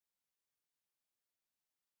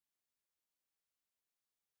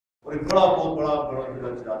اور ایک بہت بڑا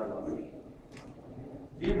چلا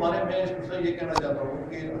جی مانے میں اس پر یہ کہنا چاہتا ہوں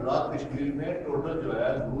کہ آزاد کشمیر میں ٹوٹل جو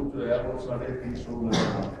ہے ضرورت جو ہے وہ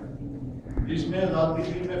 350 جس میں آزاد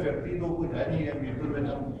کشمیر میں فیکٹری تو کچھ ہے نہیں ہے بیرپور میں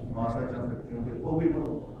ہم ماسٹر چند فیکٹریوں کے وہ بھی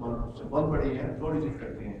بند پڑی ہیں تھوڑی سی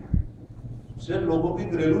فیکٹری ہیں صرف لوگوں کی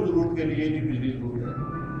گھریلو ضرورت کے لیے ہی بجلی ضرورت ہے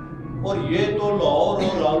اور یہ تو لاہور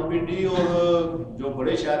اور راولپنڈی اور جو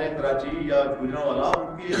بڑے شہر ہیں کراچی یا گجرانوالہ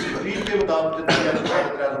ان کی تقریر کے مطابق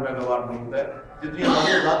جتنی 300 میگا واٹ ضرورت ہے جتنی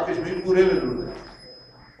ہمارے آزاد کشمیر پورے میں ضرورت ہے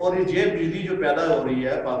اور یہ بجلی جو پیدا ہو رہی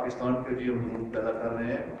ہے پاکستان کے لیے ضرورت پیدا کر رہے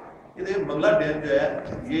ہیں یہ دیکھیں بنگلہ ڈیم جو ہے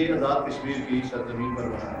یہ آزاد کشمیر کی سرزمین پر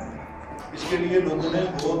بنا ہے اس کے لیے لوگوں نے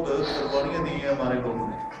بہت قربانیاں دی ہیں ہمارے لوگوں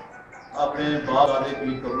نے اپنے باپ دادے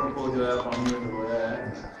کی قبروں کو جو ہے پانی میں ڈبویا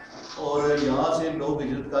ہے اور یہاں سے لوگ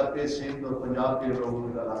ہجرت کر کے سندھ اور پنجاب کے لوگوں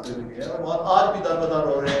کے علاقے میں گئے اور وہاں آج بھی دربدر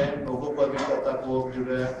ہو رہے ہیں لوگوں کو ابھی تک وہ جو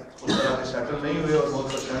ہے اس طرح سے سیٹل نہیں ہوئے اور بہت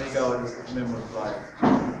پریشانی کا وجہ میں مسئلہ ہے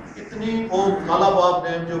اتنی وہ کالا باغ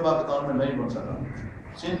ڈیم جو پاکستان میں نہیں بن سکا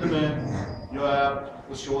سندھ میں جو ہے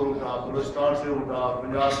اس شور اٹھا بلوچستان سے اٹھا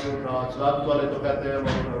پنجاب سے اٹھا سرحد والے تو کہتے ہیں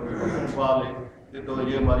یہ تو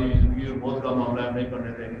یہ ہماری زندگی میں بہت کا معاملہ ہے نہیں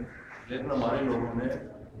کرنے دیں گے لیکن ہمارے لوگوں نے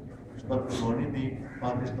اس پر قربانی دی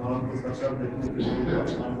پاکستان کو سرسر دیکھنے کے لیے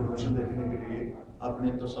پاکستان کو روشن دیکھنے کے لیے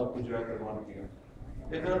اپنے تو سب کچھ جو ہے قربان کیا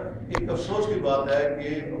لیکن ایک افسوس کی بات ہے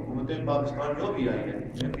کہ حکومت پاکستان جو بھی آئی ہے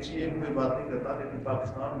میں کسی ایک کوئی بات نہیں کرتا لیکن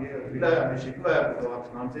پاکستان یہ عقیدہ ہے ہمیں شکوہ ہے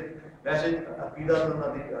پاکستان سے ویسے عقیدہ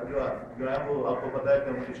جو ہے وہ آپ کو پتہ ہے کہ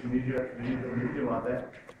ہم کشمیر جو ہے کشمیر کی بات ہے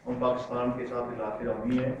ہم پاکستان کے ساتھ علاقے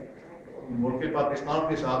رہنی ہے ملک پاکستان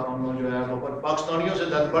کے ساتھ ہم لوگ جو ہے وہ پاکستانیوں سے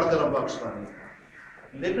زیادہ بڑھ کر ہم پاکستانی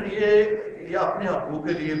لیکن یہ اپنے حقوق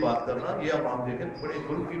کے لیے بات کرنا یہ اب آپ دیکھیں بڑی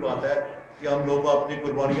ظلم کی بات ہے کہ ہم لوگ اپنی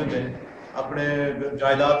قربانیوں دیں اپنے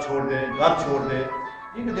جائیداد چھوڑ دیں گھر چھوڑ دیں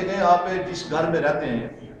یہ دیکھیں آپ جس گھر میں رہتے ہیں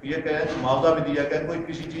یہ کہیں معاوضہ بھی دیا کہ کوئی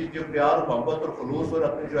کسی چیز جو پیار اور محبت اور خلوص اور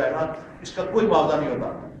اپنے جو ہے نا اس کا کوئی معاوضہ نہیں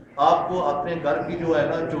ہوتا آپ کو اپنے گھر کی جو ہے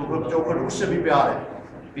نا چوکھٹ اس سے بھی پیار ہے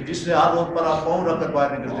کہ جس سے ہر روز پر آپ پاؤں رکھ کر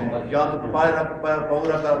باہر نکلتے ہیں یا تو پاؤں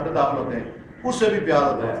رکھ کر اپنے داخل ہوتے ہیں اس سے بھی پیار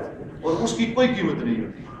ہوتا ہے اور اس کی کوئی قیمت نہیں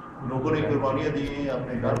ہوتی لوگوں نے قربانیاں دی ہیں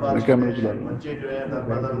اپنے گھر بار بچے جو ہیں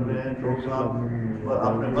دربدر ہوئے ہیں لوگ اور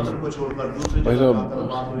اپنے وطن کو چھوڑ کر دوسرے میں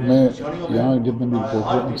یہاں جتنے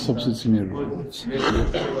بھی سب سے سینئر وہ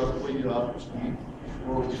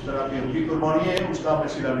جس طرح کی ان کی قربانیاں ہیں اس کا ہمیں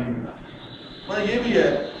سلا نہیں ملا مگر یہ بھی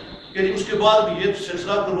ہے کہ اس کے بعد بھی یہ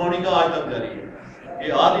سلسلہ قربانی کا آج تک جاری ہے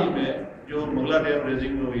یہ حال ہی میں جو منگلا ڈیم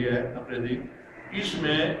ریزنگ ہوئی ہے اپریزنگ اس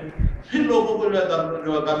میں پھر لوگوں کو جو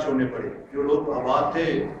ہے گھر چھوڑنے پڑے جو لوگ آباد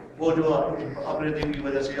تھے وہ جو اپنے دن کی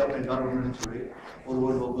وجہ سے اپنے گھر انہوں نے چھوڑے اور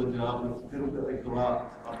وہ لوگ جناب پھر ایک دعا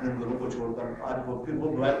اپنے گھروں کو چھوڑ کر آج وہ پھر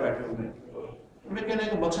وہ دوائر بیٹھے ہوئے میں کہنے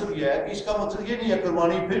کا مقصد یہ ہے کہ اس کا مقصد یہ نہیں ہے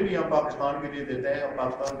قربانی پھر بھی ہم پاکستان کے لیے دیتے ہیں ہم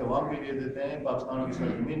پاکستان کے عوام کے لیے دیتے ہیں پاکستان کی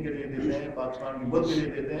سرزمین کے لیے دیتے ہیں پاکستان کی ملک کے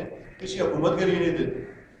لیے دیتے ہیں کسی حکومت کے لیے نہیں دیتے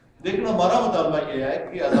لیکن ہمارا مطالبہ یہ ہے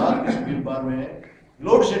کہ آزاد کشمیر پر میں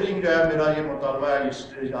لوڈ شیڈنگ جو ہے میرا یہ مطالبہ ہے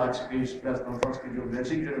اس آج کی اس پریس کانفرنس کی جو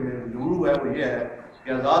بیسک ضرور ہے وہ یہ ہے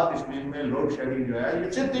کہ آزاد کشمیر میں لوڈ شیڈنگ جو ہے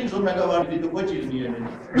یہ صرف 300 میگا واٹ کی تو کوئی چیز نہیں ہے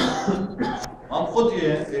ہم خود یہ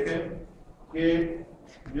ہیں دیکھیں کہ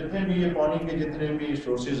جتنے بھی یہ پانی کے جتنے بھی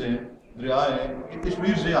سورسز ہیں دریا ہیں یہ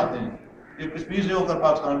کشمیر سے آتے ہیں یہ کشمیر سے ہو کر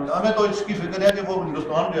پاکستان میں ہمیں تو اس کی فکر ہے کہ وہ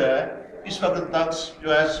ہندوستان جو ہے اس وقت تک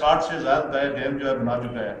جو ہے 60 سے زیادہ ڈیم جو ہے بنا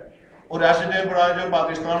چکا ہے اور ایسے ڈیم بنا جو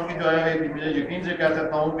پاکستان کی جو ہے مجھے یقین سے کہہ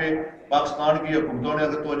سکتا ہوں کہ پاکستان کی حکومتوں نے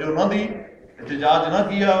اگر توجہ نہ دی احتجاج نہ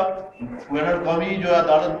کیا قومی جو ہے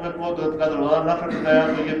عدالت میں کا دروازہ نہ کھٹکھٹایا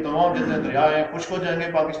تو یہ تمام جتنے دریا ہیں خشک ہو جائیں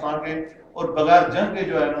گے پاکستان کے اور بغیر جنگ کے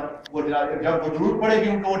جو ہے نا وہ جب وہ ضرورت پڑے گی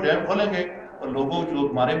ان کو وہ ڈیم کھولیں گے اور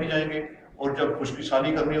لوگ مارے بھی جائیں گے اور جب خشکی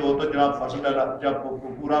سالی کرنی ہو تو جناب فصل جب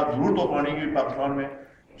پورا ضرورت ہو پانی کی پاکستان میں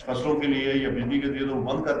فصلوں کے لیے یا بجلی کے لیے تو وہ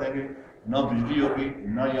بند کر دیں گے نہ بجلی ہوگی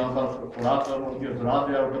نہ یہاں کا خوراک کی زراعت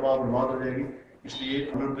جو ہے وہ تباہ برباد ہو جائے گی اس لیے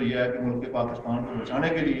ضرورت تو یہ ہے کہ ملک پاکستان کو بچانے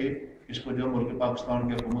کے لیے اس کو جو ملک پاکستان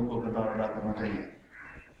کی حکومت کو کردار ادا کرنا چاہیے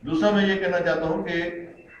دوسرا میں یہ کہنا چاہتا ہوں کہ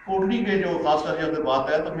کوٹلی کے جو خاص کر اگر بات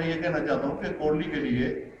ہے تو میں یہ کہنا چاہتا ہوں کہ کوٹلی کے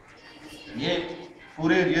لیے یہ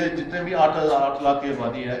پورے یہ جتنے بھی 8 لاکھ کی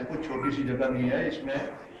آبادی ہے کوئی چھوٹی سی جگہ نہیں ہے اس میں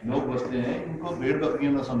لوگ بستے ہیں ان کو بھیڑ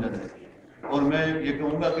بکریاں نہ سمجھا جائے اور میں یہ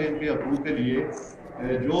کہوں گا کہ ان کے حقوق کے لیے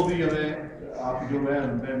جو بھی ہمیں آپ جو میں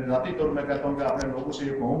ذاتی طور میں کہتا ہوں کہ اپنے لوگوں سے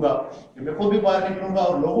یہ کہوں گا کہ میں خود بھی باہر نکلوں گا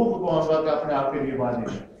اور لوگوں کو کہوں گا کہ اپنے آپ کے لیے باہر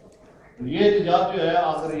نکلیں یہ احتجاج جو ہے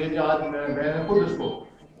اگر یہ جہاز میں نے خود اس کو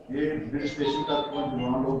یہ برج اسٹیشن تک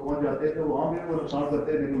وہاں لوگ پہنچ جاتے تھے وہاں بھی وہ نقصان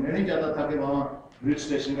کرتے لیکن میں نہیں چاہتا تھا کہ وہاں برج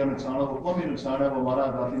اسٹیشن کا نقصان ہو وہ بھی نقصان ہے وہ ہمارا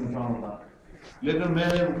ذاتی نقصان ہوتا لیکن میں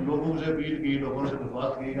نے لوگوں سے اپیل کی، لوگوں سے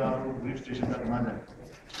درخواست کی کہ آپ کو ریل اسٹیشن تک نہ جائیں.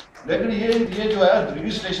 لیکن یہ جو ہے ریل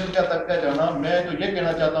اسٹیشن کا تک کا جانا، میں تو یہ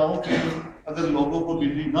کہنا چاہتا ہوں کہ اگر لوگوں کو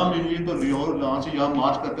بجلی نہ ملی تو یہاں سے یہاں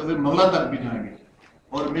مارچ کرتے ہوئے منگلا تک بھی جائیں گے.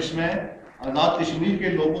 اور اس میں آزاد کشمیر کے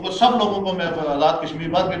لوگوں کو، سب لوگوں کو میں آزاد کشمیر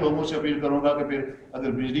بھر کے لوگوں سے اپیل کروں گا کہ پھر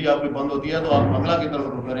اگر بجلی آپ کی بند ہوتی ہے تو آپ منگلا کی طرف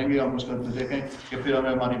رخ کریں گے. ہم اس کا دیکھیں کہ پھر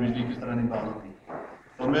ہمیں ہماری بجلی کس طرح نکال ہوتی ہے.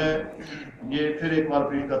 تو میں یہ پھر ایک بار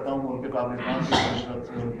اپیل کرتا ہوں ملک پاکستان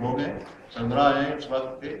کے لوگ ہیں، سربراہ ہیں اس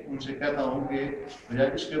وقت کے، ان سے کہتا ہوں کہ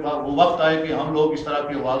اس کے بعد وہ وقت آئے کہ ہم لوگ اس طرح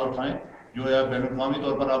کی آواز اٹھائیں جو ہے بین الاقوامی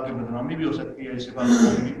طور پر آپ کی بدنامی بھی ہو سکتی ہے. اس کے بعد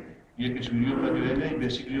یہ کشمیریوں کا جو ہے نا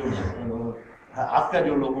بیسکلی حق کا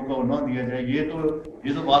جو لوگوں کو نہ دیا جائے. یہ تو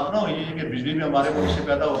بات نہ ہوئی ہے کہ بجلی میں ہمارے ملک سے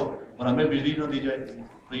پیدا ہو اور ہمیں بجلی نہ دی جائے.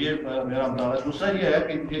 تو یہ میرا مطالعہ. دوسرا یہ ہے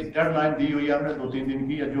کہ یہ ڈیڈ لائن دی ہوئی ہے ہم نے 2-3 دن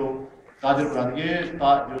کی، جو تاجر برادری، یہ جو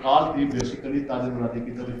کال تھی بیسیکلی تاجر برادری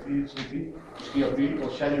کی طرف سے تھی، اس کی اپیل اور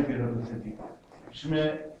شہریوں کی طرف سے تھی. اس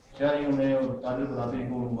میں شہریوں نے اور تاجر برادری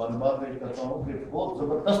کو مبارکباد پیش کرتا ہوں کہ بہت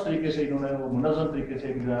زبردست طریقے سے انہوں نے وہ منظم طریقے سے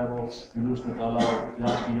جو ہے وہ جلوس نکالا،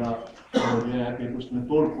 احتجاج کیا، اور جو ہے کہ اس میں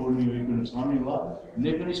توڑ پھوڑ نہیں ہوئی، کوئی نقصان نہیں ہوا.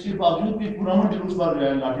 لیکن اس کے باوجود بھی پرامن جلوس پر جو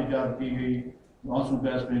ہے لاٹھی چارج کی گئی، آنسو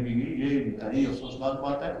گیس پھینکی گئی. یہ انتہائی افسوسناک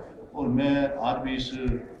بات ہے. اور میں آج بھی اس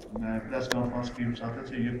پریس کانفرنس کی وساطت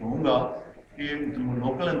سے یہ کہوں گا کہ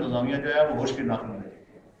لوکل انتظامیہ جو ہے وہ ہوش کے ناخن ہے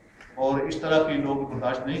اور اس طرح کی لوگ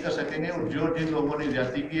برداشت نہیں کر سکیں گے. اور جن لوگوں نے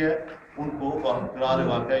زیادتی کی ہے ان کو قرار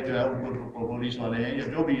واقعہ جو ہے ان کو پولیس والے ہیں یا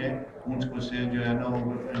جو بھی ہیں ان کو سے جو ہے نا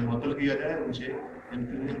وہ معطل کیا جائے. ان سے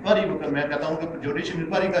انکوائری، میں کہتا ہوں کہ جوڈیشل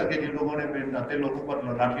انکوائری کر کے جن لوگوں نے ناطے لوگوں پر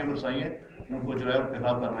لاٹھیاں برسائی ہیں ان کو جو ہے ان کے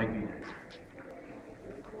خلاف کارروائی کی جائے.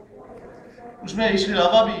 اس میں اس کے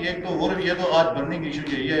علاوہ بھی ایک تو اور یہ تو آج برننگ ایشو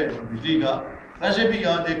یہی ہے بجلی کا. ویسے بھی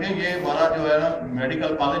یہاں دیکھیں یہ ہمارا جو ہے نا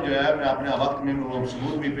میڈیکل کالج جو ہے، میں اپنے وقت میں وہ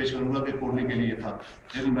ثبوت بھی پیش کروں گا کہ کوٹلی کے لیے تھا،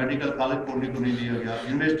 لیکن میڈیکل کالج کوٹلی کو نہیں دیا گیا.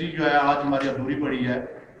 یونیورسٹی جو ہے آج ہماری ادھوری پڑی ہے،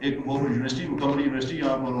 ایک وہ یونیورسٹی مکمل یونیورسٹی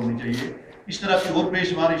یہاں پر ہونی چاہیے. اس طرح کی اور بے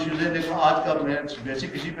شمار ایشوز ہیں. لیکن آج کا میں بیسک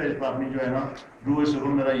اسی پہ اپنی جو ہے نا ڈو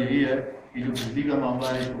سرور میرا یہی ہے کہ جو بجلی کا معاملہ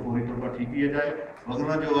ہے اس کو فوری طور پر ٹھیک کیا جائے.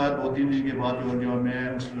 ورنہ جو ہے 2-3 دن کے بعد جو میں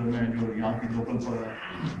اس میں جو یہاں کی لوکل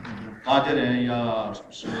تاجر ہیں یا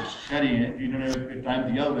شہری ہیں جنہوں نے ٹائم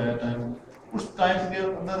دیا ہوا ہے، ٹائم اس ٹائم کے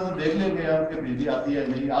اندر دیکھ لیں گے کہ بجلی آتی ہے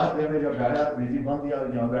نہیں. آج میں نے جب بیٹھا بجلی بند کیا،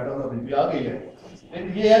 جہاں بیٹھا ہوا بجلی آ گئی ہے. لیکن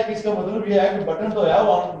یہ ہے کہ اس کا مطلب یہ ہے کہ بٹن تو ہے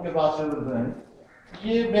وہ ان کے پاس سے.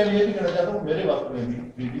 یہ میں یہ بھی کہنا چاہتا ہوں میرے وقت میں بھی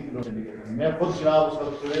بجلی کی روشنی میں خود جناب اس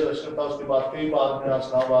وقت پرویز اشرف تھا. اس کے بعد کئی بار میں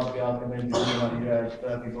اسلام آباد کے آتے میں بجلی والی جو ہے اس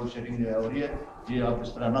طرح کی لوڈ شیڈنگ جو ہے ہو رہی ہے، یہ آپ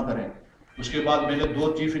اس طرح نہ کریں. اس کے بعد میں نے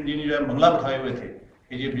 2 چیف انجینئر جو ہے منگلا بٹھائے ہوئے تھے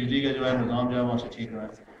کہ یہ بجلی کا جو ہے نظام جو ہے وہاں سے ٹھیک رہا ہے.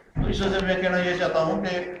 تو اس وجہ سے میں کہنا یہ چاہتا ہوں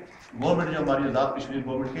کہ گورنمنٹ جو ہماری آزاد کشمیر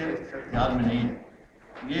گورنمنٹ کے اختیار میں نہیں ہے.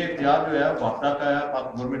 یہ اختیار جو ہے وابطہ کا ہے،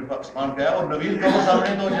 گورنمنٹ پاکستان کا ہے. اور نویز گورنمنٹ صاحب نے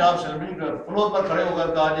تو جناب اسمبلی فلور پر کھڑے ہو کر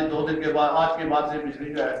کہا یہ 2 دن کے بعد آج کے بعد سے بجلی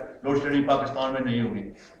جو ہے لوڈ شیڈنگ پاکستان میں نہیں ہوگی.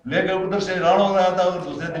 لیکن ادھر سے اعلان ہو رہا تھا اور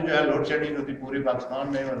دوسرے دن جو ہے لوڈ شیڈنگ ہوتی پورے پاکستان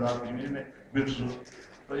میں آزاد کشمیر میں بالخصوص.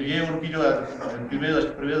 تو یہ ان کی جو ہے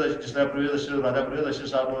جس طرح راجہ پرویز اشرف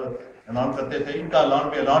صاحب اعلان کرتے تھے، ان کا اعلان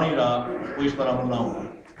پہ اعلان ہی رہا، کوئی اس پر عمل نہ ہوگا.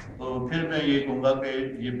 تو پھر میں یہ کہوں گا کہ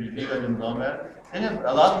یہ بجلی کا جو نظام ہے، لیکن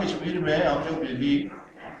آزاد کشمیر میں ہم جو بجلی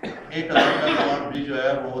 1000 بھی جو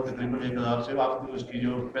ہے وہ تقریباً 1000 سے وقت اس کی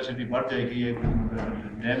جو کیپیسٹی بڑھ جائے گی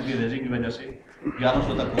ڈیم کی ریزنگ کی وجہ سے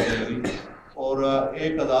 1100 تک ہو جائے گی. اور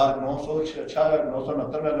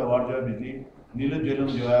 1969 میگا واٹ جو ہے بجلی نیلم جیلم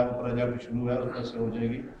جو ہے پروجیکٹ شروع ہے اس سے ہو جائے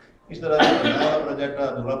گی. اس طرح نیا پروجیکٹ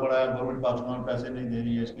ادھورا پڑا ہے، گورنمنٹ پاکستان پیسے نہیں دے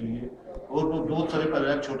رہی ہے اس کے لیے. اور وہ بہت سارے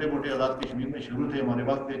پروجیکٹ چھوٹے موٹے آزاد کشمیر میں شروع تھے ہمارے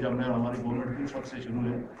وقت کے، جب میں ہماری گورنمنٹ کی اس وقت سے شروع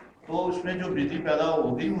ہے. تو اس میں جو بجلی پیدا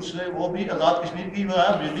ہوگی اس سے وہ بھی آزاد کشمیر کی جو ہے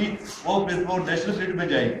بجلی وہ نیشنل گرڈ میں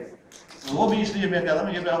جائے گی. وہ بھی اس لیے میں کہتا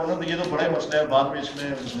ہوں یہ تو بڑا ہی مسئلہ ہے، بعد میں اس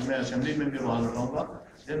میں اسمبلی میں بھی آواز اٹھاؤں گا.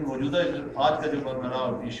 لیکن موجودہ آج کا جو میرا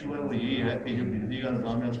ایشو ہے وہ یہی ہے کہ جو بجلی کا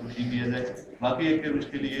نظام ہے اس کو ٹھیک کیا جائے. باقی ایک اس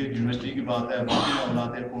کے لیے یونیورسٹی کی بات ہے، باقی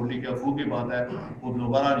معاملات ہے، کوٹلی کے حقوق کی بات ہے، وہ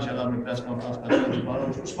دوبارہ انشاءاللہ میں پریس کانفرنس کرتے ہیں.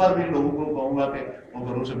 اس پر بھی لوگوں کو کہوں گا کہ وہ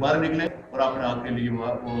گھروں سے باہر نکلیں اور اپنے آپ کے لیے وہ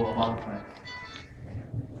آواز اٹھائیں.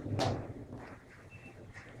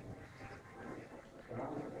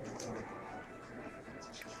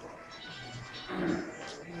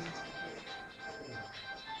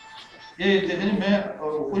 یہ دیکھیں میں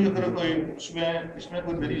کوئی اس میں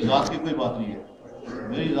کوئی میری ذات کی کوئی بات نہیں ہے.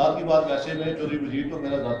 میری ذات کی بات ویسے میں چودھری وزیر تو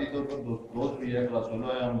میرا ذاتی طور پر دوست بھی ہے، کلاس فیلو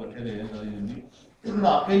ہے، ہم بیٹھے رہے ہیں ساری زندگی. لیکن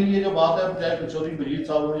آپ کے لیے جو بات ہے چاہے چودھری وزیر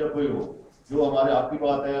صاحب ہو یا کوئی ہو، جو ہمارے آپ کی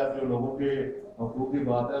بات ہے، جو لوگوں کے حقوق کی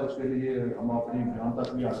بات ہے، اس کے لیے ہم اپنی بیان تک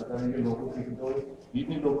بھی حاصل کریں گے. لوگوں کی تو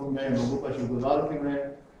اتنی لوگوں کا شکر گزار ہوں کہ میں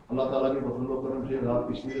اللہ تعالیٰ کے فضل و کرم سے رات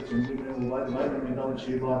کشمیر اسمبلی میں موبائل نمائندہ ہوں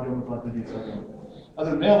 6 بار جو مخاطب جیت سکتا ہوں.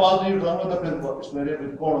 اگر میں آواز نہیں اٹھاؤں گا تو پھر اس میرے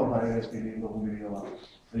کون اٹھائے گا اس کے لیے لوگوں کی آواز.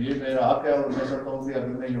 تو یہ میرا حق ہے اور میں سمجھتا ہوں کہ اگر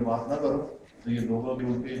میں یہ بات نہ کروں تو یہ لوگوں کی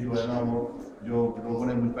ان کی جو ہے نا وہ جو لوگوں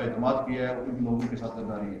نے مجھ پر اعتماد کیا ہے ان لوگوں کے ساتھ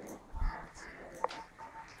غداری ہے.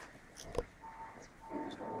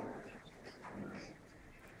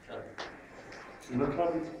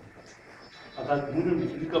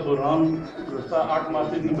 بجلی کا بحران گزشتہ 8 ماہ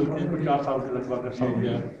سے نہیں بلکہ اس کو 4 سال سے لگ بھگ عرصہ ہو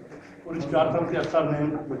گیا ہے اور اس 4 سال کے عرصہ میں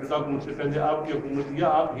موجودہ حکومت سے پہلے آپ کی حکومت یا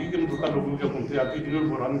آپ ہی کے متعلقہ لوگوں کی حکومتیں آتی ہیں جنہوں نے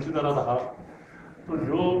بحران اسی طرح رہا. تو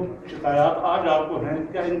جو شکایات آج آپ کو ہیں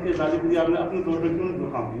کیا ان کے ازالے کے لیے آپ نے اپنے دور میں کیوں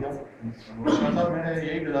نہیں کام کیا؟ صاحب میں نے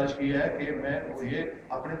یہی گزارش کی ہے کہ میں یہ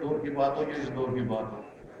اپنے دور کی بات ہو یا اس دور کی بات ہو,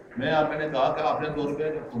 میں نے کہا کہ اپنے دور پہ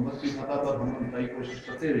حکومت کی سطح پر ہم بتائی کوشش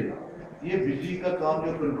کرتے رہے. یہ بجلی کا کام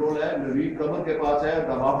جو کنٹرول ہے نوید قمر کے پاس ہے,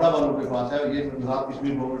 دبابڑا والوں کے پاس ہے, یہ گجرات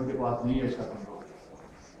کشمیر گورنمنٹ کے پاس نہیں ہے اس کا کنٹرول.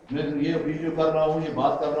 میں یہ ابھی جو کر رہا ہوں یہ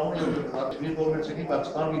بات کر رہا ہوں یہ گجرات کشمیر گورنمنٹ سے نہیں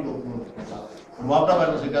پاکستان کی گورنمنٹ کے ساتھ دبابڑا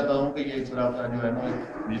والوں سے کہتا ہوں کہ یہ اس طرح کا جو ہے نا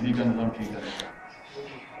بجلی کا نظام ٹھیک ہے.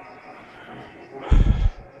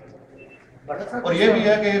 اور یہ بھی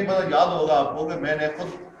ہے کہ یاد ہوگا آپ کو کہ میں نے خود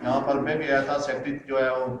یہاں پر میں بھی آیا تھا, سیکرٹری جو ہے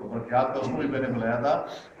وہ برقیات کا اس کو بھی میں نے بلایا تھا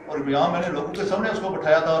اور یہاں میں نے لوگوں کے سامنے اس کو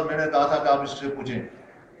بٹھایا تھا اور میں نے کہا تھا کہ آپ اس سے پوچھیں.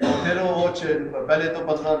 اور پھر وہ پہلے تو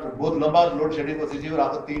 15 بہت لمبا لوڈ شیڈنگ ہوتی تھی اور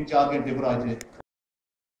آخر 3-4 گھنٹے پر آئے تھے.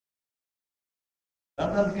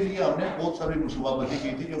 کے لیے ہم نے بہت ساری منصوبہ بندی کی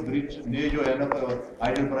تھی جو برج نے جو ہے نا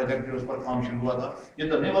آئیڈل پروجیکٹ جو اس پر کام شروع ہوا تھا. یہ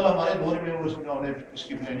دھرنے والا ہمارے دور میں ہم نے اس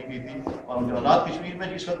کی پلاننگ کی تھی اور جو آزاد کشمیر میں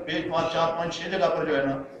جس وقت 4-5-6 جگہ پر جو ہے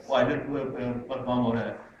نا وہ آئیڈل پر کام ہو رہا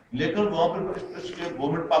ہے. لیکن وہاں پر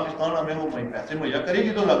گورنمنٹ پاکستان ہمیں وہ پیسے مہیا کرے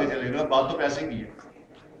گی تو لاگے چلے گا, بات تو پیسے کی ہے.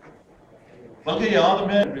 بلکہ یہاں تو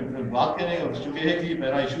میں بات کہنے چونکہ ہے کہ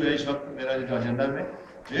میرا ایشو ہے اس وقت میرا جو ایجنڈا میں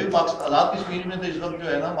آزاد کشمیر میں تو اس وقت جو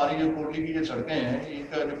ہے نا ہماری جو کوٹلی کی جو سڑکیں ہیں ان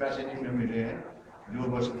کا جو پیسے نہیں ملے ہیں, جو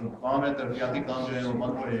بس کام ہے ترقیاتی کام جو ہے وہ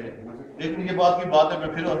بند ہوئے ہیں. لیکن یہ بات کی بات ہے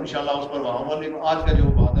میں پھر انشاءاللہ اس پر آؤں گا. لیکن آج کا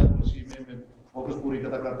جو بات ہے اسی میں فوکس پوری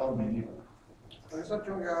قدر کرتا ہوں بجلی پر. سر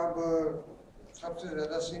چونکہ آپ سب سے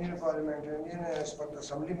زیادہ سینئر پارلیمنٹرین ہیں اس وقت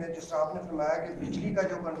اسمبلی میں, جس طرح آپ نے فرمایا کہ بجلی کا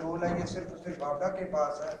جو کنٹرول ہے یہ صرف اور صرف وابڈا کے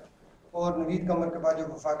پاس ہے اور نوید قمر کے بعد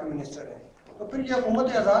جو وفاقی منسٹر ہیں, تو پھر یہ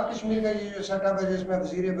حکومت آزاد کشمیر کا یہ جو سیٹ اپ ہے جس میں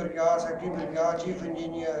وزیر برقیات, سیکرٹری برقیات, چیف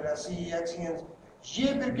انجینئر, ایکسینس,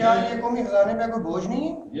 یہ پھر کیا یہ قومی خزانے میں کوئی بوجھ نہیں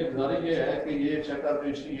ہے؟ یہ خزانے یہ ہے کہ یہ سیٹ اپ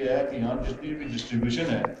اس لیے ہے کہ یہاں جتنی بھی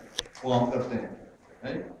ڈسٹریبیوشن ہے وہ ہم کرتے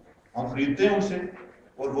ہیں, ہم خریدتے ہیں ان سے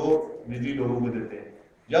اور وہ بجلی لوگوں کو دیتے ہیں.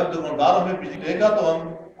 جب دکاندار ہمیں بجلی دے گا تو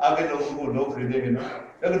ہم آگے لوگوں کو لوگ خریدیں گے نا.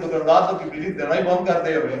 اگر دکاندار تو بجلی دینا ہی بند کر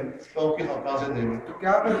دے ہمیں تو ہم کہاں سے دیں گے؟ تو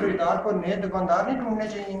کیا پھر خریدار کو نئے دکاندار نہیں ڈھونڈنے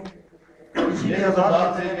چاہیے؟ یہ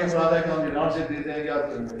دکاندار سے یہ مراد ہے کہ ہم ایران سے دے دیں یا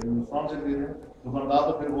ہندوستان سے دے دیں, دکاندار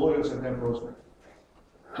تو پھر وہ ہو سکتے ہیں پڑوس میں.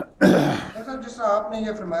 سر جس طرح آپ نے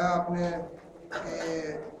یہ فرمایا آپ نے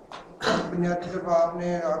کہ بنیادی طور پر آپ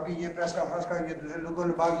نے آپ کی یہ پریس کانفرنس کا یہ دوسرے لوگوں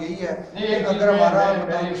نے بات یہی ہے کہ اگر ہمارا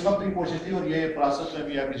سب کی کوشش تھی اور یہ پروسیس میں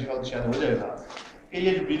بھی ہے کسی وقت شاید ہو جائے گا کہ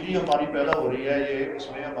یہ جو بجلی ہماری پیدا ہو رہی ہے یہ اس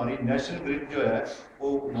میں ہماری نیشنل گرڈ جو ہے وہ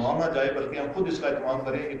نہ جائے بلکہ ہم خود اس کا اہتمام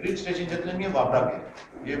کریں. یہ گرڈ اسٹیشن جتنے بھی ہیں وابڈا کے,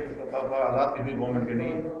 یہ آزاد کشمیر گورنمنٹ کے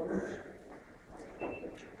نہیں ہے.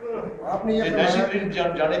 آپ نے یہ نیشنل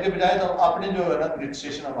گرڈ جانے کے بجائے تو آپ نے جو ہے نا گرڈ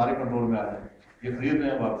اسٹیشن ہمارے کنٹرول میں آیا ہے, یہ خرید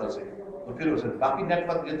رہے ہیں وابڈا سے. تو پھر اسے باقی نیٹ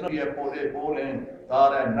ورک جتنا بھی ہے پول ہیں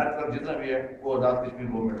تار ہے نیٹ ورک جتنا بھی ہے وہ آزاد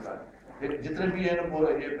کشمیر گورنمنٹ کا ہے. جتنے بھی ہیں نا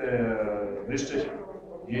یہ گرڈ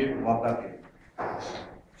اسٹیشن یہ وابڈا کے.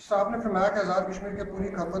 آپ نے فرمایا کہ آزاد کشمیر کے پوری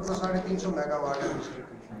کھپت وہ 350 میگا واٹ ہے,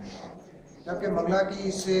 جبکہ منگلا کی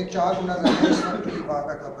اس سے 4 گنا زیادہ اس وقت کی وہاں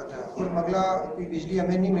کا کھپت ہے اور منگلا کی بجلی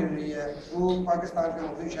ہمیں نہیں مل رہی ہے, وہ پاکستان کے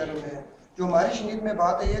مختلف شہروں میں ہے. جو ہماری شنید میں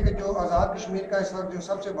بات ہے کہ جو آزاد کشمیر کا اس وقت جو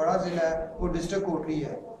سب سے بڑا ضلع ہے وہ ڈسٹرکٹ کوٹلی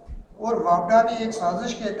ہے اور وابڈا نے ایک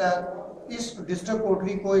سازش کے تحت اس ڈسٹرکٹ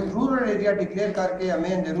کوٹلی کو ایک رورل ایریا ڈکلیئر کر کے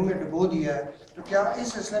ہمیں اندروں میں ڈبو دیا ہے. تو کیا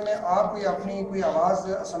اس سلسلے میں آپ کوئی اپنی کوئی آواز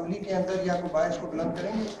اسمبلی کے اندر یا کوئی باعث کو بلند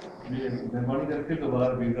کریں گے؟ مہربانی کر کے دوبارہ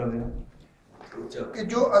ریپیٹ کر دیں کہ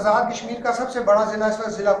جو آزاد کشمیر کا سب سے بڑا ضلع اس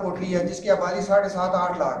وقت ضلع کوٹلی ہے جس کی آبادی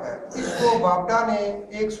 7.5-8 لاکھ ہے, اس کو وابڈا نے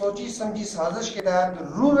ایک سوچی سمجھی سازش کے تحت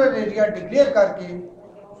رورل ایریا ڈکلیئر کر کے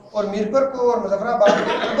اور میرپور کو اور مظفر آباد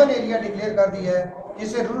کو اربن ایریا ڈکلیئر کر دیا ہے,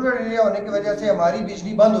 جس سے رورل ایریا ہونے کی وجہ سے ہماری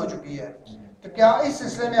بجلی بند ہو چکی ہے. تو کیا اس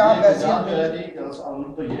سلسلے میں آپ حیثیت جو ہے جی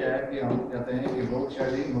تو یہ ہے کہ ہم کہتے ہیں کہ لوگ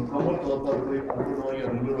شاید مکمل طور پر کوئی اربن ہو یا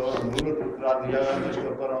رورل قرار دیا گیا جس کے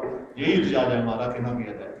اوپر یہی احتجاج ہے ہمارا کہ نہ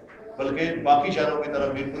کیا جائے, بلکہ باقی شہروں کی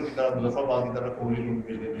طرح میرپور کی طرح مظفر آباد کی طرح کوہلی کو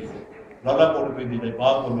بھی بھیج دی جائے, لالا کوٹ بھی دی جائے,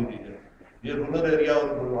 باغ کو بھی دی جائے. یہ رورل ایریا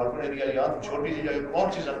اور اربن ایریا یہاں چھوٹی سی جگہ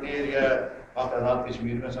کون سی سنتی ایریا ہے آپ آزاد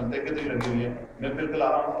کشمیر میں سنتیں کتنی لگی ہوئی ہیں. میں بالکل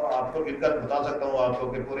آپ کو گر کر بتا سکتا ہوں آپ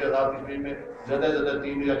کو کہ پورے آزاد کشمیر میں زیادہ سے زیادہ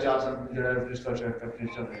 3 یا 4 سنت جو ہے فیکٹری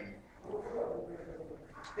چل رہی ہیں.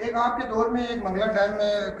 ایک آپ کے دور میں ایک منگلا ڈیم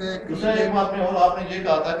میں دوسرا ایک بات میں اور آپ نے یہ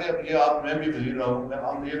کہا تھا کہ یہ آپ میں بھی بزیر رہا ہوں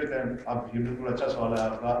ہم یہ بھی کہیں آپ یہ بالکل اچھا سوال ہے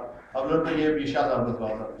آپ کا. اب لوگ تو یہ بھی شاہ صاحب کا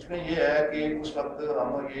سوال تھا. اس میں یہ ہے کہ اس وقت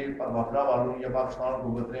ہم یہ وافرہ والوں یا پاکستان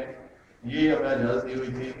حکومت نے یہ ہمیں اجازت دی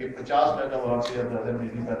ہوئی تھی کہ 50 میگا واٹ سے زیادہ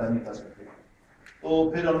بجلی پیدا نہیں کر سکتے. تو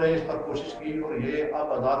پھر ہم نے اس پر کوشش کی اور یہ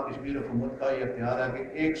اب آزاد کشمیر حکومت کا یہ اختیار ہے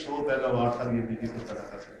کہ 100 میگا واٹ تک یہ بجلی کو پیدا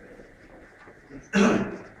کر سکتے ہیں.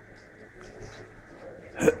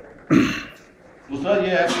 دوسرا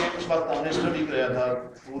یہ ہے کہ اس وقت ہم نے اسٹڈی کرایا تھا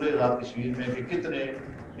پورے آزاد کشمیر میں کہ کتنے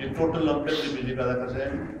یہ ٹوٹل ہم کتنی بجلی پیدا کر سکتے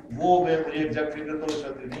ہیں. وہ میں مجھے ایگزیکٹ فگر تو اس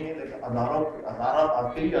وقت نہیں ہے لیکن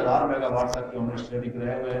ہزار میگا واٹ تک ہم نے اسٹڈی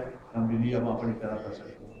کرایا ہوئے ہیں ہم بجلی اب اپنی پیدا کر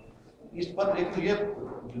سکتے ہیں. اس پر ایک تو یہ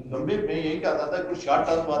لمبے میں یہی کہتا تھا کچھ شارٹ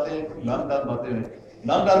ٹرم باتیں لانگ ٹرم باتیں ہیں.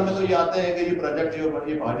 لانگ ٹرم میں تو یہ آتے ہیں کہ یہ پروجیکٹ جو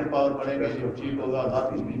یہ ہائیڈل پاور بنے گا یہ ٹھیک ہوگا آزاد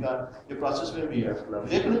کشمیر کا یہ پروسیس میں بھی ہے.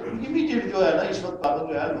 لیکن امیڈیٹ جو ہے نا اس وقت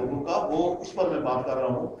پرابلم جو ہے لوگوں کا وہ اس پر میں بات کر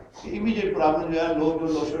رہا ہوں کہ امیڈیٹ پرابلم جو ہے لوگ جو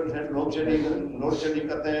لوڈ شیڈنگ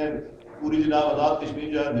کرتے ہیں پوری جناب آزاد کشمیر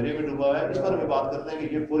جو ہے اندھیرے میں ڈوبا ہے. اس پر میں بات کرتے ہیں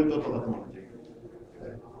کہ یہ پوری طور پر ختم ہونا چاہیے.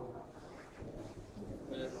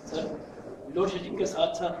 لوڈ شیڈنگ کے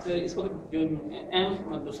ساتھ ساتھ اس وقت جو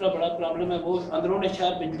اہم دوسرا بڑا پرابلم ہے وہ اندرون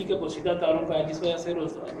شہر بجلی کے پوشیدہ تاروں کا ہے جس وجہ سے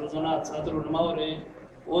روزانہ حادثات رونما ہو رہے ہیں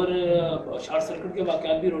اور شارٹ سرکٹ کے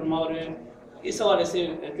واقعات بھی رونما ہو رہے ہیں. اس حوالے سے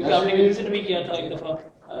کیونکہ آپ نے وزٹ بھی کیا تھا ایک دفعہ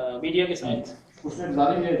میڈیا کے ساتھ اس میں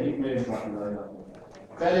گزارش ہے جی میں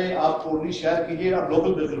پہلے آپ کوٹلی شہر کی یہ اب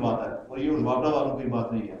لوکل بالکل بات ہے اور یہ وابڑا والوں کی بات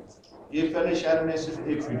نہیں ہے. یہ پہلے شہر میں صرف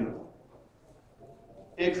ایک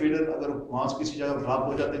فیڈر اگر وہاں سے کسی جگہ خراب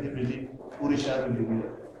ہو جاتی تھی بجلی پورے شہر میں بجلی ہے.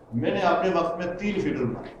 میں نے اپنے وقت میں 3 فیڈر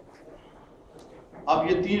بنائے. اب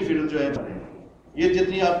یہ 3 فیڈر جو ہے یہ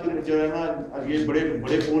جتنی آپ جو ہے نا یہ بڑے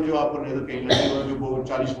پول جو آپ کو نظر کہیں لگے ہوئے جو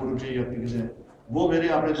 40 فٹ اونچے یا 30 ہیں وہ میں نے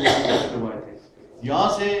اپنے دوست کروائے تھے. یہاں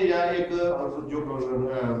سے یا ایک جو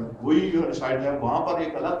وہی جو سائڈ ہے وہاں پر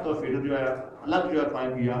ایک الگ فیڈر جو ہے الگ جو ہے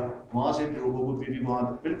قائم کیا. وہاں سے لوگوں کو بجلی وہاں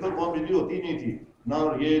بالکل وہاں بجلی ہوتی نہیں تھی نہ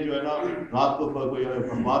یہ جو ہے نا رات کو کوئی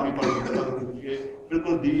مار بھی پڑتی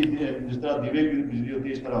بالکل جس طرح دیوے کی بجلی ہوتی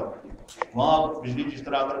ہے اس طرح وہاں بجلی جس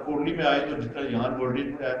طرح اگر کوٹلی میں آئے تو جس طرح یہاں وولٹیج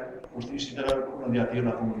ہے اسی طرح نظریاتی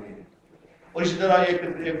علاقوں میں ہوئی ہے. اور اسی طرح ایک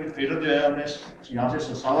فیڈر جو ہے ہم نے یہاں سے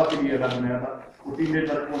سساوا کے لیے الگ بنایا تھا وہ 3 دن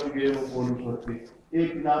تک پہنچ گئے وہ پول اس وقت سے.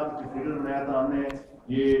 ایک جناب فیڈر بنایا تھا ہم نے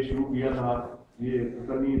یہ شروع کیا تھا یہ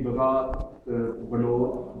کنی بگا بلو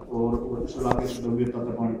اور اس علاقے سے دوبیر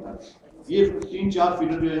تک پانی تھا. یہ 3-4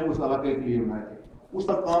 فیڈر جو ہیں اس علاقے کے لیے بنائے تھے. اس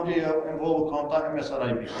پر کام جو ہے وہ کام تھا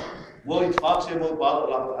MSRIP کا. وہ اتفاق سے وہ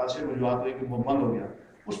بعض ایسے وجوہات ہوئی کہ وہ بند ہو گیا.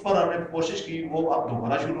 اس پر ہم نے کوشش کی وہ اب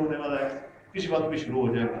دوبارہ شروع ہونے والا ہے کسی وقت بھی شروع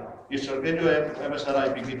ہو جائے گا. یہ سڑکیں جو ہے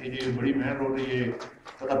MSRIP کی تھی یہ بڑی مین روڈ ہے یہ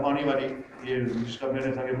پتہ پانی والی یہ جس کا میں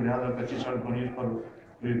نے تھا کہ بنیاد کچی سڑک بنی اس پر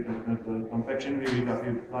کمپیکشن بھی ہوئی کافی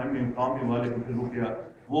کام بھی والے پھر رک گیا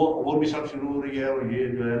وہ بھی سڑک شروع ہو رہی ہے. اور یہ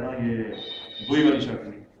جو ہے نا یہ گوئی والی سڑک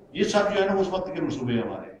بھی یہ سب جو ہے نا اس وقت کے منصوبے ہیں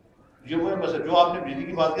ہمارے. یہ وہ بس جو آپ نے بجلی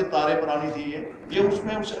کی بات کی تاریں پرانی تھی یہ اس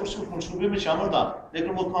میں اس منصوبے میں شامل تھا لیکن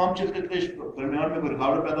وہ کام چلتے درمیان میں کوئی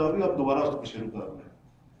رکاوٹ پیدا ہوگی اب دوبارہ اس کو شروع کر رہے ہیں.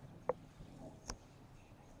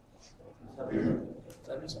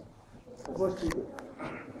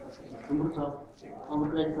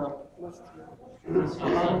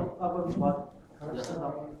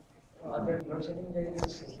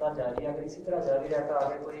 جاری اگر اسی طرح جاری رہتا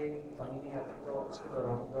آگے کوئی پانی نہیں آتی تو اس کو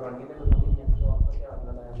دورانی میں کوئی نہیں ہے تو آپ کا کیا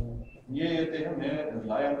عمل ہے؟ یہ ہم نے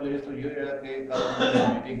لایا عمل تو یہ ہے کہ کل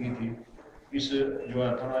میٹنگ کی تھی اس جو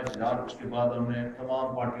ہے تھوڑا اجلاس اس کے بعد ہم نے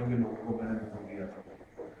تمام پارٹیوں کے لوگوں کو میں نے حکم دیا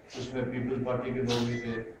تھا. اس میں پیپلز پارٹی کے لوگ بھی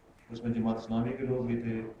تھے اس میں جماعت اسلامی کے لوگ بھی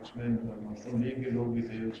تھے اس میں مسلم لیگ کے لوگ بھی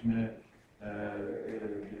تھے اس میں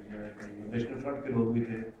نیشنل فرنٹ کے لوگ بھی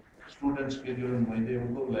تھے اسٹوڈنٹس کے جو نمائندے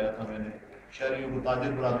ان کو بلایا تھا میں نے. شہریوں کو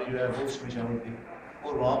تاجر برادری جو ہے وہ اس میں شامل تھی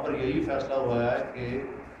اور وہاں پر یہی فیصلہ ہوا ہے کہ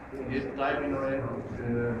یہ ٹائم انہوں نے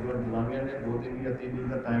جو انتظامیہ نے 2 دن یا 3 دن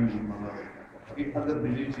کا ٹائم نہیں مانگا کہ اگر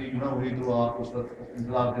بجلی ٹھیک نہ ہوئی تو آپ اس وقت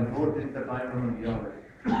انتظار کریں. 2 دن کا ٹائم انہوں نے دیا ہوا ہے.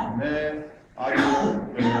 میں آج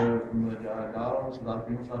جا رہا ہوں سردار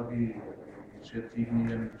پیمو صاحب کی صحت ٹھیک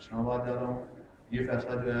نہیں ہے میں اسلام آباد جا رہا ہوں. یہ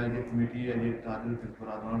فیصلہ جو ہے یہ کمیٹی ہے یہ تاجر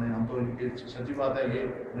برادران ہے ہم تو ان کی سچی بات ہے یہ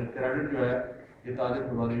کریڈٹ جو ہے یہ تاجر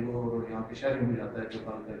برادری کو اور یہاں کے شہری میں جاتا ہے جو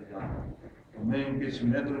کام کا انتظام ہے. تو میں ان کی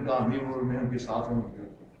سنت ان کا حامی ہوں اور میں ان کے ساتھ ہوں.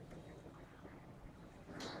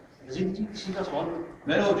 जी किसी का सवाल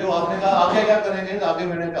मैंने जो आपने कहा आगे क्या करेंगे, आगे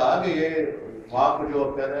मैंने कहा कि ये वहाँ पर जो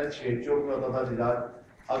आप कह रहे हैं शेख चौक में होता था जिलाज,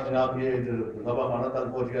 अब जनाब ये दबा खाना तक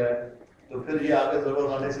पहुँच गया है, तो फिर ये आगे दबा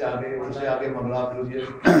खाने से आगे उससे आगे मंगला फिर ये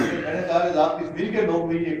मैंने कहा कि आप कश्मीर के लोग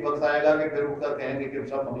भी एक वक्त आएगा कि फिर उठकर कहेंगे कि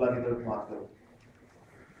सब मंगला की तरफ मात करो।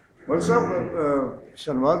 भट्ट साहब,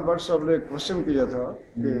 शहनवाज भट्ट साहब ने क्वेश्चन किया था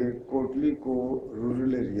कि कोटली को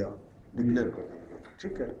रूरल एरिया डिक्लेयर कर दिया,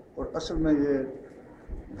 ठीक है, और असल में ये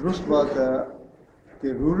दुरुस्त बात है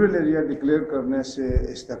कि रूरल एरिया डिक्लेयर करने से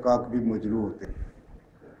इस्तेकाक भी मजरू होते हैं।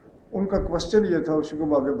 उनका क्वेश्चन ये था, उसी को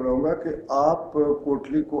मैं आगे बढ़ाऊँगा, कि आप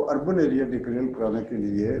कोटली को अर्बन एरिया डिक्लेयर कराने के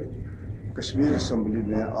लिए कश्मीर असम्बली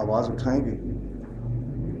में आवाज़ उठाएंगे?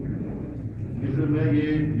 मैं ये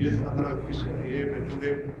अगर ये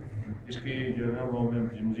चूँकि इसकी जो है वो मैं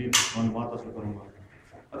मज़ीद मालूमात हासिल करूँगा,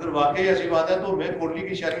 अगर वाकई ऐसी बात है तो मैं कोटली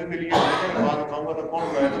की शहरियों के लिए आवाज़ उठाऊँगा, तो कौन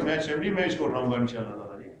उठाएगा? तो मैं असेंबली में इसको उठाऊँगा इंशाअल्लाह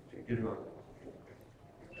ताला जी। ये बात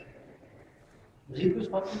मजीद कुछ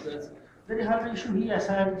बात नहीं, मेरे ख्याल में इशू ही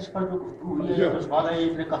ऐसा है जिस पर जो गुफ्तगू हुई है, जो सवाल है,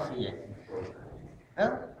 इतने काफ़ी है।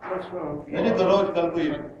 नहीं करो कल कोई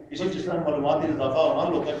इसी चीज़ का मालूमात इजाफा होना,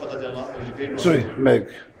 लोगों को पता चलना। सॉरी मैं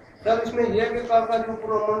सर, इसमें यह है कि आपका जो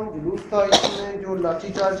पुरअमन जुलूस था, इसमें जो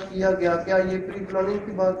लाठीचार्ज किया गया, क्या ये प्री प्लानिंग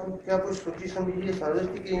की बात, क्या कोई सोची समझी साजिश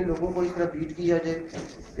थी कि इन लोगों को इस तरह बीट किया जाए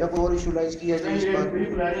या कोई और इशूलाइज किया जाए? इस बात प्री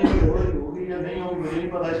प्लानिंग होगी या नहीं होगी मुझे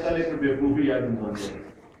नहीं पता, इसका लेकर बेवकूफ़ी याद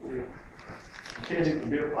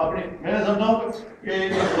आपने मैंने समझा कि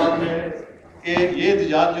इस बात में कि ये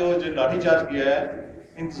एहतजाज जो लाठीचार्ज किया है,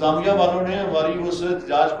 इंतजामिया वालों ने हमारी उस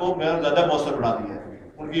एहतजाज को मैं ज़्यादा मौसर बढ़ा दिया है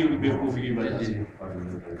उनकी बेवकूफ़ी की वजह से।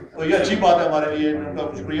 तो ये अच्छी बात है हमारे लिए, उनका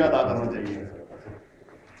शुक्रिया अदा करना चाहिए।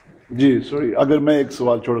 जी सॉरी, अगर मैं एक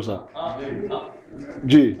सवाल छोटा सा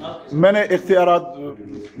जी, मैंने इख्तियारात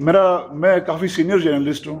मैं काफ़ी सीनियर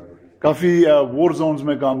जर्नलिस्ट हूँ, काफ़ी वॉर जोन्स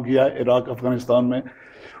में काम किया है, इराक अफगानिस्तान में,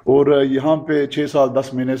 और यहाँ पे 6 साल 10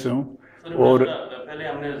 महीने से हूँ। और पहले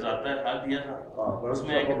हमने ज़ाब्ता हाल दिया था,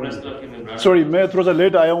 उसमें एक प्रेस क्लब की मेंबर। सॉरी मैं थोड़ा सा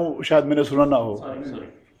लेट आया हूँ, शायद मैंने सुना ना हो।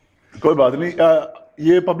 कोई बात नहीं,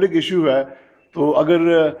 ये पब्लिक इशू है, तो अगर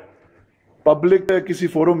पब्लिक किसी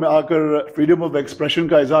फोरम में आकर फ्रीडम ऑफ एक्सप्रेशन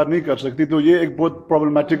का इजहार नहीं कर सकती तो ये एक बहुत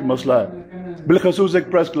प्रॉब्लमेटिक मसला है, बिलखसूस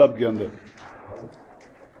एक प्रेस क्लब के अंदर।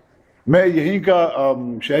 मैं यहीं का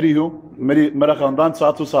शहरी हूँ, मेरा ख़ानदान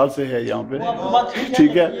 700 साल से है यहाँ पे,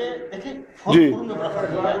 ठीक है जी।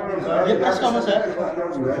 ये प्रेस कॉन्फ्रेंस है,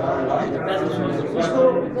 इसको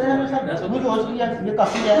ये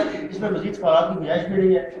काफ़ी है, इसमें मज़ीद सवाल की गुंजाइश भी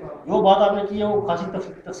नहीं है। जो बात आपने की है वो खासी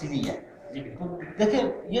तफसीली है। तो देखिए,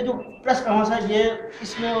 ये जो प्रेस कॉन्फ्रेंस है, ये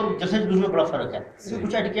इसमें और जैसे जुलूस में बड़ा फ़र्क है। इसमें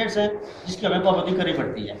कुछ एटिकेट्स हैं जिसकी हमें पाबंदी करनी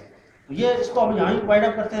पड़ती है, तो ये इसको हम यहाँ ही वाइड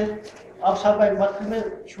अप करते हैं। आप साहब का एक बात मैं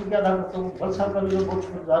शुक्रिया अदा करता हूँ, बल साहब का भी मैं बहुत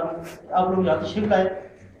शुक्रगुजार हूँ, आप लोग यहाँ तशरीफ लाए,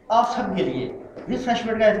 आप सब के लिए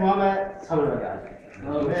रिफ्रेशमेंट का इंतजाम है, समझ में आ रहा है,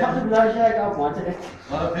 सबसे गुजारिश है कि आप वहाँ चले।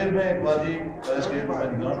 फिर मैं एक बार जी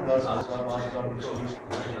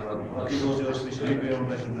बाकी लोग जो स्पेशली पे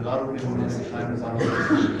उनका शुक्रगुजार हूँ कि उन्होंने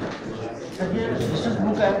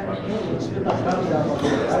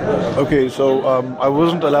Okay, so I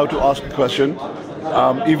wasn't allowed to ask a question,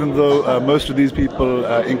 even though most of these people,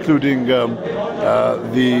 including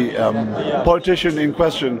the politician in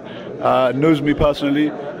question, knows me personally,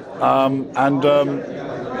 and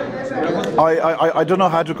I don't know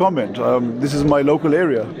how to comment. This is my local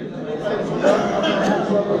area.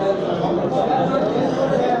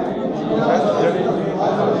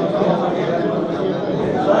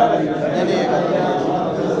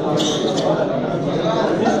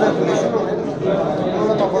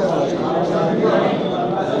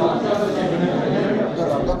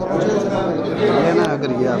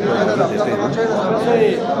 अगर ये आपको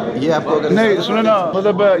ये आपको अगर नहीं सुने ना,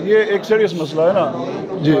 मतलब ये एक सीरियस मसला है ना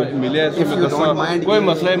जी। मिले कोई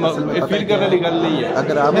मसला फील करने की गल नहीं है।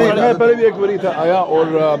 अगर आप नहीं, मैं पहले भी एक बारी था आया और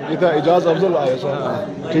ये था इजाज़ अफजल आया सर,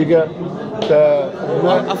 ठीक है, तो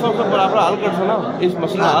असल को बराबर हल कर सो ना, इस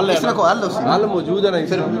मसला हल है, इसको हल मौजूद है, नहीं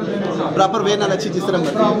फिर प्रॉपर वे नाल अच्छी जिस तरह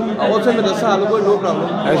मर्जी और से मैं दसा हल कोई नो प्रॉब्लम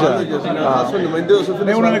ऐसा हां नुमाइंदे हो सकते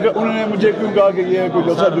नहीं। उन्होंने मुझे क्यों कहा कि ये कोई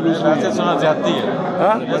जलसा जुलूस नहीं है, सुना जाती है।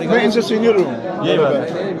 हां, मैं इनसे सीनियर हूं, ये बात है,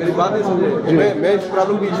 मेरी बात नहीं समझे, मैं इस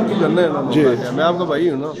प्रॉब्लम की इशू की जानना है ना जी, मैं आपका भाई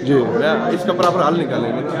हूं ना जी, मैं इसका प्रॉपर हल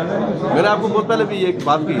निकालेंगे ना। मैंने आपको बहुत पहले भी एक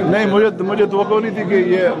बात की नहीं, मुझे तवक्को नहीं थी कि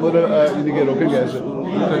ये मतलब इनके रोकेंगे ऐसे।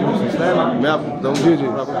 मैं आपको बताऊँ जी जी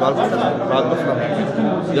बात मसला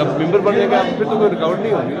जब मेंबर बन जाएगा फिर तो कोई रिकॉर्ड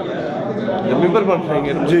नहीं होगी। मेंबर बन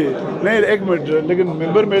जाएंगे जी नहीं एक मिनट, लेकिन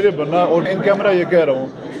मेंबर मेरे बनना और इन कैमरा ये कह रहा हूँ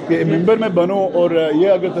कि मेंबर में बनूं और ये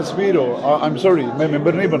अगर तस्वीर हो, आई एम सॉरी, मैं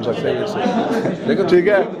मेंबर नहीं बन सकता। ठीक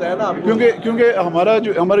है, क्योंकि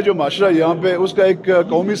हमारा जो माशरा है यहाँ पे, उसका एक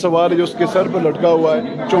कौमी सवाल है जो उसके सर पर लटका हुआ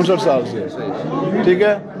है 64 साल से। ठीक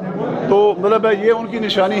है, तो मतलब है ये उनकी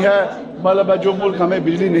निशानी है, मतलब है जो मुल्क हमें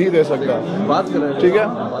बिजली नहीं दे सकता। बात करें, ठीक है,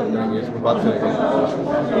 बात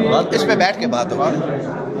करेंगे, इस पे बैठ के बात होगी।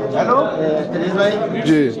 हेलो भाई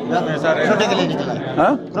जी छोटे के लिए निकला है,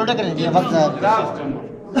 हाँ छोटे के लिए वक्त और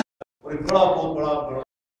एक बड़ा बहुत बड़ा